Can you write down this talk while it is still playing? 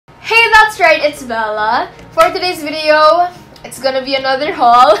Hey, that's right, it's Bella. For today's video, it's gonna be another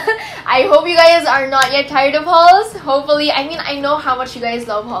haul. I hope you guys are not yet tired of hauls. Hopefully, I know how much you guys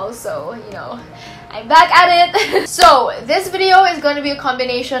love hauls, so, you know, I'm back at it. So, this video is going to be a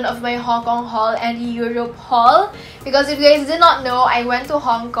combination of my Hong Kong haul and Europe haul. Because if you guys did not know, I went to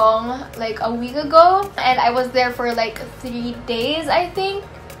Hong Kong like a week ago. And I was there for like 3 days, I think.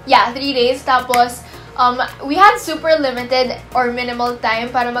 Yeah, 3 days. Tapos, we had super limited or minimal time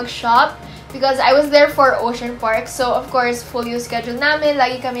para mag-shop. Because I was there for Ocean Park. So, of course, full use schedule namin.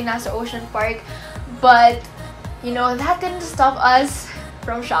 Lagi kami nasa Ocean Park. But, you know, that didn't stop us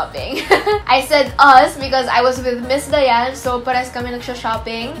from shopping. I said us because I was with Miss Diane, so pares kami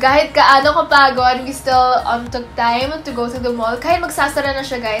nagsha-shopping. Kahit kaano kapagod, we still took time to go to the mall. Kahit magsasara na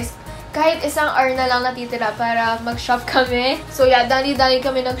siya, guys. Kahit isang hour na lang natitira para mag-shop kami. So yeah, dali-dali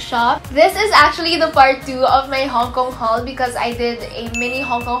kami nag-shop. This is actually the part 2 of my Hong Kong haul because I did a mini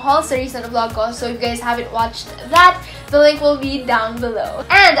Hong Kong haul series na vlog ko. So if you guys haven't watched that, the link will be down below.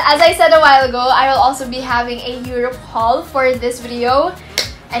 And as I said a while ago, I will also be having a Europe haul for this video.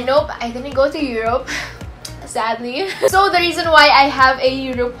 And nope, I didn't go to Europe. Sadly. So the reason why I have a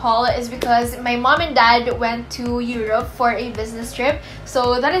Europe haul is because my mom and dad went to Europe for a business trip.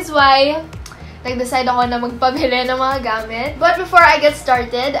 So that is why nag-decide ako na magpabili ng mga gamit. But before I get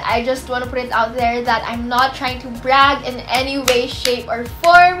started, I just want to put it out there that I'm not trying to brag in any way, shape, or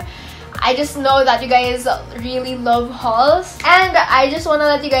form. I just know that you guys really love hauls. And I just want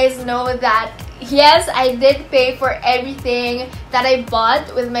to let you guys know that yes, I did pay for everything that I bought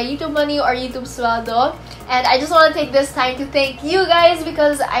with my YouTube money or YouTube sweldo. And I just want to take this time to thank you guys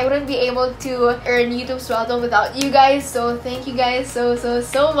because I wouldn't be able to earn YouTube sweldo without you guys. So thank you guys so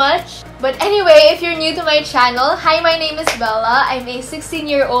much. But anyway, if you're new to my channel, hi, my name is Bella. I'm a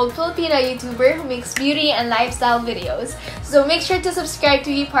 16-year-old Filipina Youtuber who makes beauty and lifestyle videos. So make sure to subscribe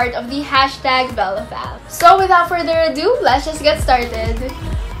to be part of the hashtag BellaFam. So without further ado, let's just get started.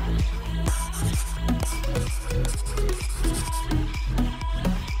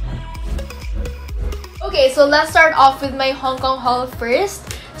 Okay, so let's start off with my Hong Kong haul first.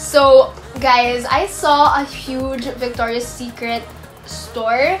 So, guys, I saw a huge Victoria's Secret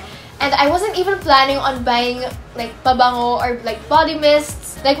store and I wasn't even planning on buying like pabango or like body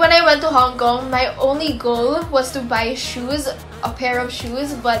mists. Like when I went to Hong Kong, my only goal was to buy shoes, a pair of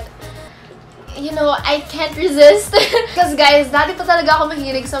shoes, but you know, I can't resist. Because guys, dati pa talaga ako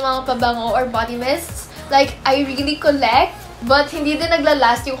mahilig sa mga pabango or body mists. Like, I really collect. But hindi din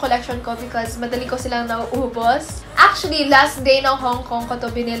naglalast yung collection ko because madali ko silang nauubos. Actually, last day ng Hong Kong ko to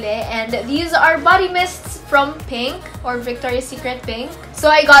binili. And these are body mists from Pink or Victoria's Secret Pink. So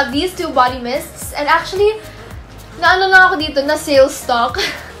I got these 2 body mists. And actually, naano lang ako dito na sales stock.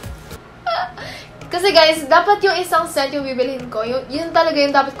 Kasi guys, dapat yung isang set yung bibilhin ko. Yun talaga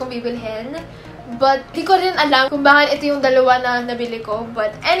yung dapat kong bibilhin. But di ko rin alam kung bakit ito yung dalawa na nabili ko.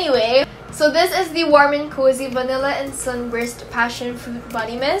 But anyway, so this is the Warm and Cozy Vanilla and Sunburst Passion Fruit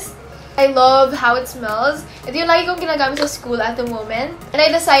Body Mist. I love how it smells. Ito yung lagi kong ginagamit sa school at the moment. And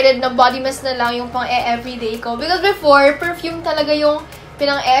I decided na body mist na lang yung pang-everyday ko. Because before, perfume talaga yung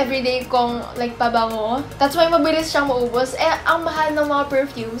pinang-everyday kong like pabango. That's why mabilis siyang maubos. Ang mahal ng mga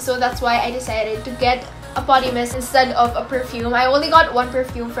perfume. So that's why I decided to get a body mist instead of a perfume. I only got 1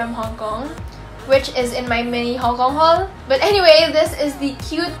 perfume from Hong Kong, which is in my mini Hong Kong haul. But anyway, this is the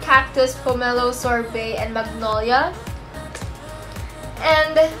Cute Cactus Pomelo Sorbet and Magnolia.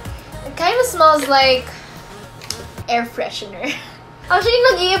 And it kind of smells like air freshener. Actually,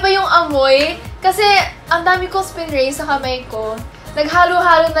 nag-iiba yung amoy kasi ang dami kong spray sa kamay ko.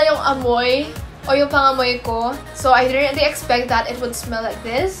 Naghalo-halo na yung amoy o yung pangamoy ko. So I didn't really expect that it would smell like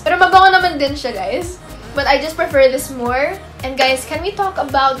this. Pero mabango naman din siya, guys. But I just prefer this more. And guys, can we talk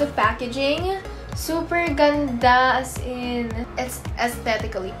about the packaging? Super ganda, as in, it's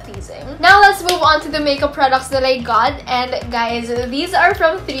aesthetically pleasing. Now let's move on to the makeup products that I got. And guys, these are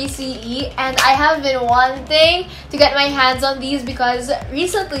from 3CE and I have been wanting to get my hands on these because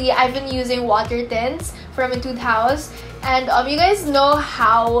recently I've been using water tints from Etude House. And you guys know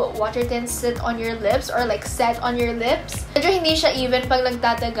how water tints sit on your lips or like set on your lips. Medyo hindi siya even pag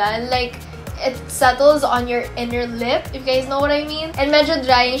nagtatagal. Like, it settles on your inner lip, if you guys know what I mean. And medyo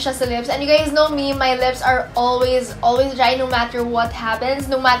drying siya sa lips. And you guys know me, my lips are always dry no matter what happens,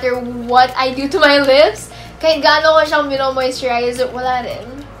 no matter what I do to my lips. Kahit gaano ko siyang mino-moisturize, wala rin.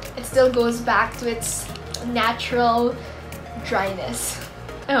 It still goes back to its natural dryness.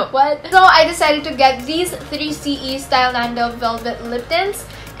 Oh, what? So I decided to get these 3CE Style Nando Velvet Lip Tints.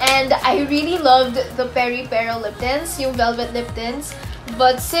 And I really loved the Peri Pero Lip Tints, yung Velvet Lip Tints.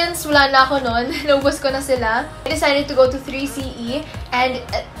 But since wala na ako nun, naubos ko na sila, I decided to go to 3CE. And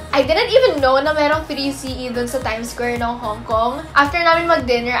I didn't even know na merong 3CE dun sa Times Square ng Hong Kong. After namin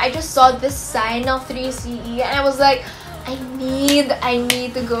mag-dinner, I just saw this sign ng 3CE and I was like, I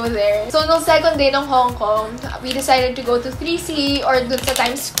need to go there. So, nung second day ng Hong Kong, we decided to go to 3CE or dun sa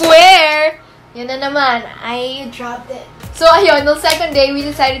Times Square. Yun na naman, I dropped it. So, ayun, nung second day, we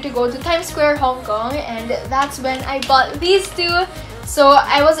decided to go to Times Square, Hong Kong, and that's when I bought these two. So,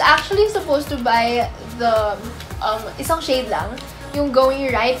 I was actually supposed to buy the isang shade lang, yung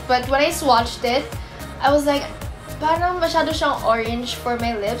Going Right, but when I swatched it, I was like, parang masyado siyang orange for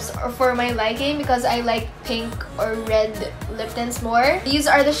my lips or for my liking because I like pink or red lip tints more. These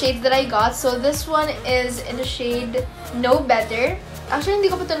are the shades that I got. So this one is in the shade Know Better. Actually,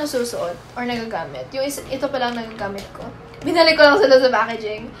 hindi ko pa ito nasusuot or nagagamit. Yung ito pa lang nagagamit ko. Binalik ko lang sila sa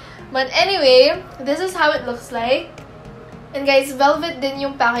packaging. But anyway, this is how it looks like. And guys, velvet din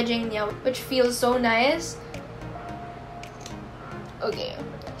yung packaging niya, which feels so nice. Okay,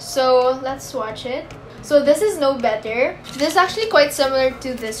 so let's swatch it. So this is Know Better. This is actually quite similar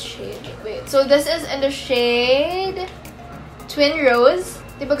to this shade. Wait, so this is in the shade Twin Rose.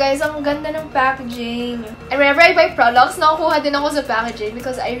 Diba guys, ang ganda ng packaging. And whenever I buy products, nakukuha din ako sa packaging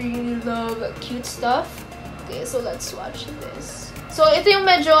because I really love cute stuff. Okay, so let's swatch this. So ito yung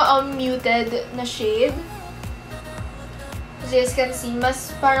medyo muted na shade. As you guys can see, mas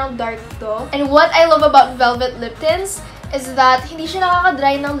parang dark to. And what I love about velvet lip tints is that hindi siya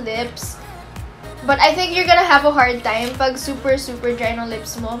nakaka-dry ng lips. But I think you're gonna have a hard time pag super dry ng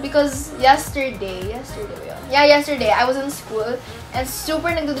lips mo. Because yesterday I was in school and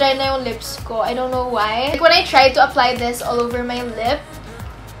super nagdadry na yung lips ko. I don't know why. Like when I tried to apply this all over my lip,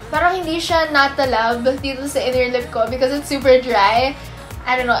 parang hindi siya natalab dito sa inner lip ko because it's super dry.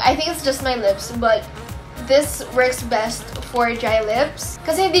 I don't know. I think it's just my lips, but this works best for dry lips.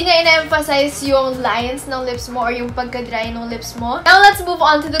 Kasi hindi niya ina-emphasize yung lines ng lips mo or yung pagka-dry ng lips mo. Now, let's move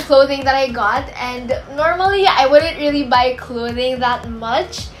on to the clothing that I got. And normally, I wouldn't really buy clothing that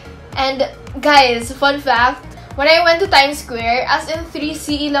much. And guys, fun fact, when I went to Times Square, as in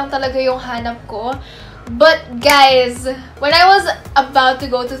 3CE lang talaga yung hanap ko. But guys, when I was about to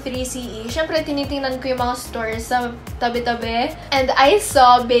go to 3CE, syempre tinitingnan ko yung mga stores sa tabi-tabi. And I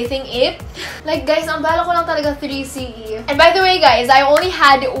saw Bathing Ape. Like guys, ang bala ko lang talaga 3CE. And by the way guys, I only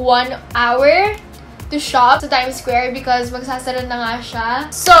had 1 hour to shop sa Times Square because magsasara na nga siya.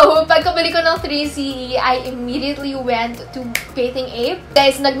 So, pagkabili ko ng 3CE, I immediately went to Bathing Ape.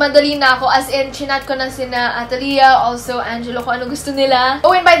 Guys, nagmadali na ako as in chinat ko na sina Atalia, also Angelo kung ano gusto nila.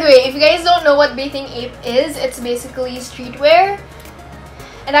 Oh, and by the way, if you guys don't know what Bathing Ape is, it's basically streetwear.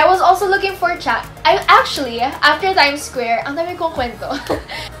 And I was also looking for actually, after Times Square, ang dami kong kwento.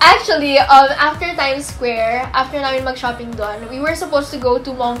 Actually, after Times Square, after namin mag-shopping doon, we were supposed to go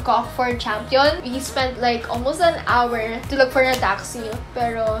to Mongkok for Champion. We spent like almost an hour to look for a taxi.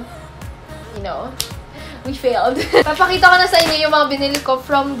 Pero, you know, we failed. Papakita ko na sa inyo yung mga binili ko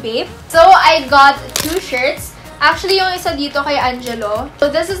from Bape. So, I got 2 shirts. Actually, yung isa dito kay Angelo. So,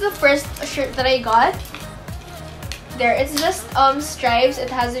 this is the first shirt that I got. There, it's just stripes. It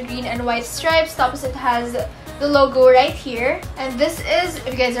has the green and white stripes. Tapos it has the logo right here. And this is,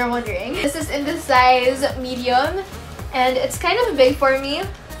 if you guys are wondering, this is in the size medium. And it's kind of big for me.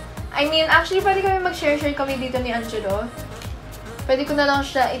 I mean, actually, pwede kami mag-share kami dito ni Angelo. Pwede ko na lang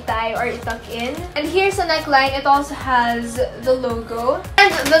siya i-tie or i-tuck in. And here's the neckline. It also has the logo.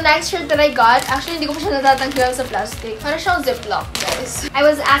 And the next shirt that I got, actually, hindi ko pa siya natatanggal sa plastic. Parang siyang ziplock, guys. I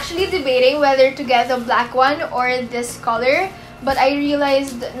was actually debating whether to get the black one or this color. But I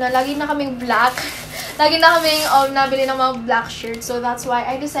realized na lagi na kaming black. Lagi na kaming nabili ng mga black shirts. So that's why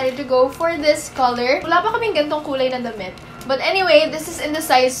I decided to go for this color. Wala pa kaming gantong kulay na damit. But anyway, this is in the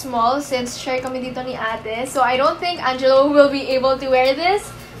size small since share kami dito ni ate. So I don't think Angelo will be able to wear this.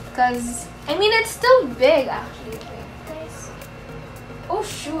 Because, I mean, it's still big actually. Wait, guys. Oh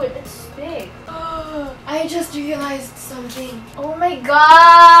shoot, it's big. I just realized something. Oh my gosh!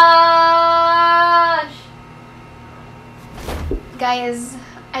 Guys,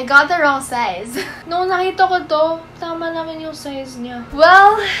 I got the wrong size. No, nakita ko to. Tama naman yung size niya.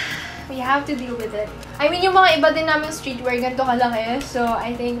 Well, we have to deal with it. I mean, yung mga iba din namin streetwear, ganito kalaki. So,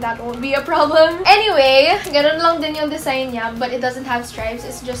 I think that won't be a problem. Anyway, ganun lang din yung design niya. But it doesn't have stripes.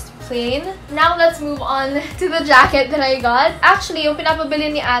 It's just plain. Now, let's move on to the jacket that I got. Actually, yung pinapabili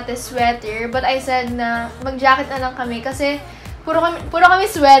ni ate, sweater. But I said na mag-jacket na lang kami. Kasi, puro kami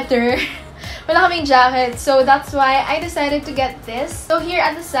sweater. Wala kaming jacket. So, that's why I decided to get this. So, here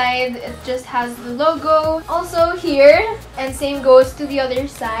at the side, it just has the logo. Also, here. And same goes to the other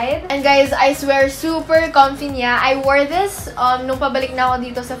side. And guys, I swear, super comfy niya. I wore this nung pabalik na ako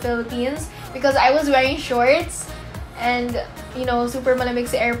dito sa Philippines because I was wearing shorts. And you know, super malamig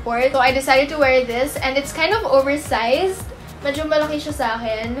sa airport. So I decided to wear this and it's kind of oversized. Medyo malaki siya sa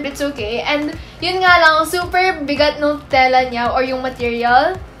akin. But it's okay. And yun nga lang, super bigat ng tela niya or yung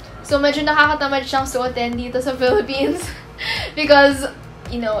material. So medyo nakakatamad siyang suotin dito sa Philippines. Because,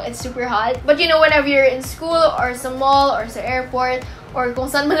 you know, it's super hot. But you know, whenever you're in school or sa mall or sa airport, or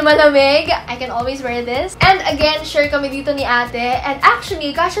kung saan man malamig, I can always wear this. And again, share kami dito ni ate. And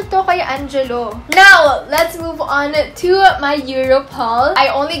actually, kasya to kay Angelo. Now, let's move on to my Europe haul.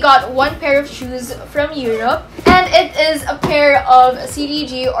 I only got one pair of shoes from Europe. And it is a pair of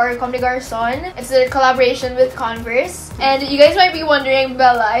CDG or Comme des Garçons. It's a collaboration with Converse. And you guys might be wondering,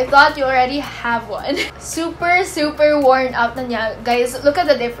 Bella, I thought you already have one. Super, super worn out na niya. Guys, look at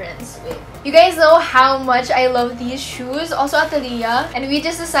the difference. Wait. You guys know how much I love these shoes, also Atelier, and we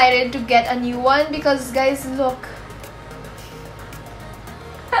just decided to get a new one because guys, look.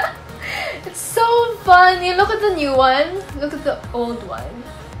 It's so fun. You look at the new one, look at the old one.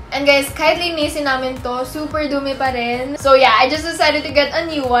 And guys, kahit linisin namin to, super dumi pa rin. So yeah, I just decided to get a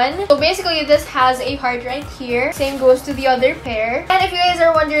new one. So basically, this has a heart right here. Same goes to the other pair. And if you guys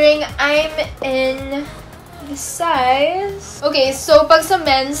are wondering, I'm in size. Okay, so pag sa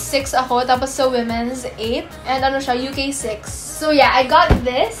men's 6 ako, tapos sa women's 8. And ano siya, UK 6. So yeah, I got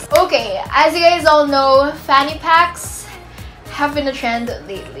this. Okay, as you guys all know, fanny packs have been a trend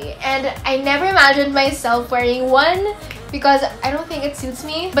lately. And I never imagined myself wearing one because I don't think it suits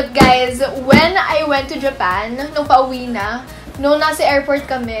me. But guys, when I went to Japan, nung pauwi na, nung nasa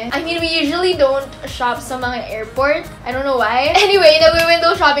airport kami, I mean, we usually don't shop sa mga airport. I don't know why. Anyway,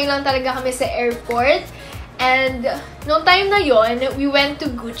 nag-window shopping lang talaga kami sa airport. And noong time na yon, we went to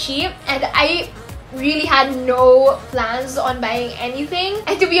Gucci and I really had no plans on buying anything.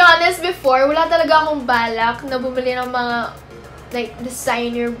 And to be honest, before, wala talaga akong balak na bumili ng mga like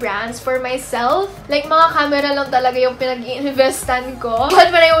designer brands for myself. Like mga camera lang talaga yung pinag-i-investan ko.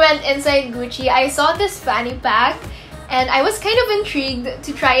 But when I went inside Gucci, I saw this fanny pack and I was kind of intrigued to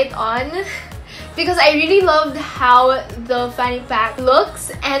try it on. Because I really loved how the fanny pack looks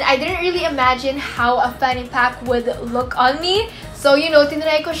and I didn't really imagine how a fanny pack would look on me. So, you know,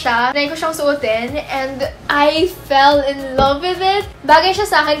 tinry ko siya. Tinry ko siyang suotin and I fell in love with it. Bagay siya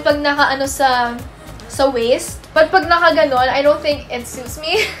sa akin pag naka-ano sa waist. But pag naka-ganon, I don't think it suits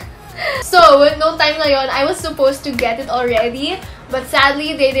me. So, no time na yon, I was supposed to get it already. But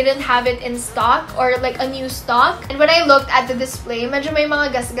sadly, they didn't have it in stock or like a new stock. And when I looked at the display, medyo may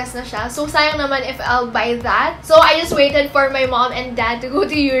mga gas-gas na siya. So, sayang naman if I'll buy that. So, I just waited for my mom and dad to go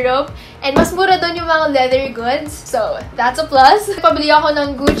to Europe. And mas mura doon yung mga leather goods. So, that's a plus. Pabili ako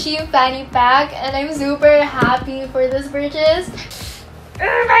ng Gucci fanny pack. And I'm super happy for this purchase.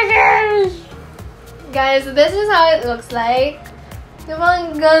 Oh my gosh! Guys, this is how it looks like. Diba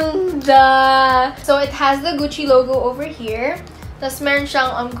ang ganda? So, it has the Gucci logo over here. Tapos meron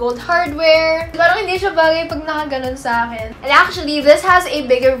siyang gold hardware. Parang hindi siya bagay pag nakaganon sa akin. And actually, this has a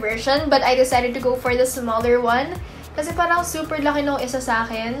bigger version, but I decided to go for the smaller one. Kasi parang super laki nung isa sa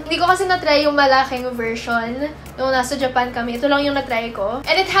akin. Hindi ko kasi natry yung malaking version nung nasa Japan kami. Ito lang yung natry ko.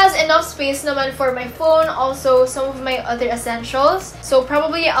 And it has enough space naman for my phone, also some of my other essentials. So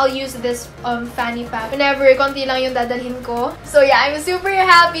probably I'll use this fanny pack whenever konti lang yung dadalhin ko. So yeah, I'm super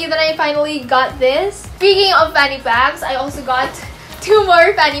happy that I finally got this. Speaking of fanny packs, I also got 2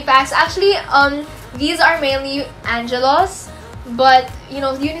 more fanny packs. Actually, these are mainly Angelo's. But, you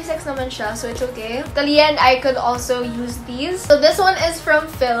know, unisex naman siya, so it's okay. Till the end, I could also use these. So this one is from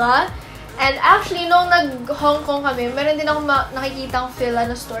Fila. And actually, nung nag-Hong Kong kami, meron din akong nakikitang Fila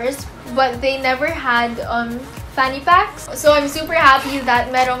na stores. But they never had fanny packs. So I'm super happy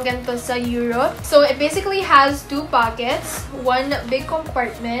that merong ganito sa Europe. So it basically has 2 pockets. One big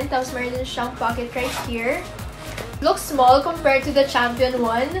compartment. Tapos meron din siyang pocket right here. Looks small compared to the Champion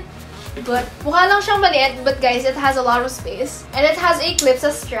one. But mukha lang siyang maliit, but guys, it has a lot of space. And it has a clip sa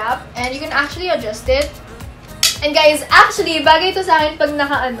strap, and you can actually adjust it. And guys, actually, bagay ito sa akin pag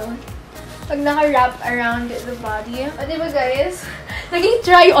pag naka-wrap around the body. O diba guys? Naging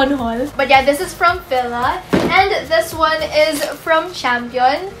try-on haul. But yeah, this is from Fila. And this one is from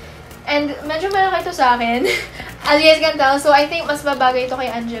Champion. And medyo malaki ito sa akin. As you guys can tell, so I think mas babagay ito kay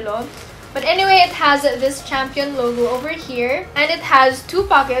Angelo. But anyway, it has this Champion logo over here. And it has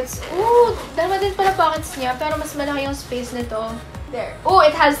 2 pockets. Ooh, dalawa din pala pockets niya. Pero mas malaki yung space nito. There. Oh,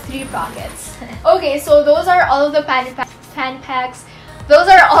 it has 3 pockets. Okay, so those are all of the fanny packs.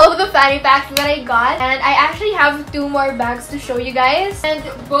 Those are all of the fanny packs that I got. And I actually have 2 more bags to show you guys. And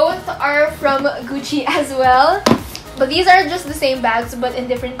both are from Gucci as well. But these are just the same bags but in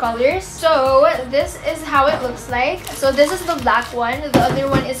different colors. So this is how it looks like. So this is the black one. The other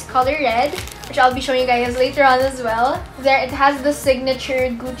one is color red, which I'll be showing you guys later on as well. There, it has the signature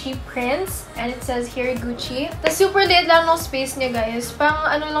Gucci prints. And it says here Gucci. The super liit lang ng space niya, guys. Pang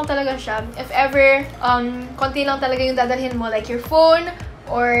ano lang talaga siya. If ever, konti lang talaga yung dadalhin mo. Like your phone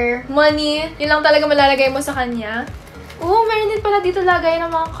or money. Yun lang talaga malalagay mo sa kanya. Oh, meron din pala dito lagay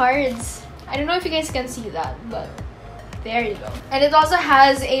ng mga cards. I don't know if you guys can see that, but there you go. And it also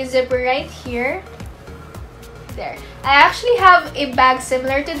has a zipper right here. There. I actually have a bag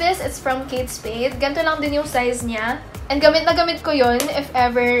similar to this. It's from Kate Spade. Ganito lang din yung size niya. And gamit na gamit ko yun if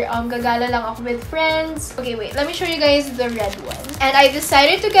ever gagala lang ako with friends. Okay, wait. Let me show you guys the red one. And I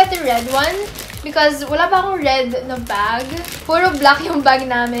decided to get the red one because wala pa akong red na bag. Puro black yung bag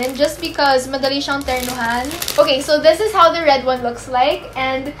namin just because madali siyang ternuhan. Okay, so this is how the red one looks like.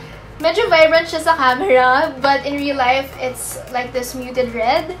 And medyo vibrant siya sa camera, but in real life, it's like this muted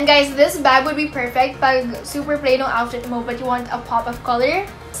red. And guys, this bag would be perfect pag super plain yung outfit mo, but you want a pop of color.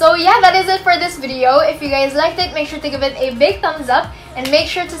 So yeah, that is it for this video. If you guys liked it, make sure to give it a big thumbs up. And make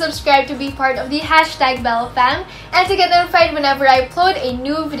sure to subscribe to be part of the #BellaFam and to get notified whenever I upload a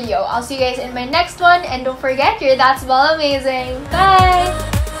new video. I'll see you guys in my next one. And don't forget, your That's Bella Amazing. Bye!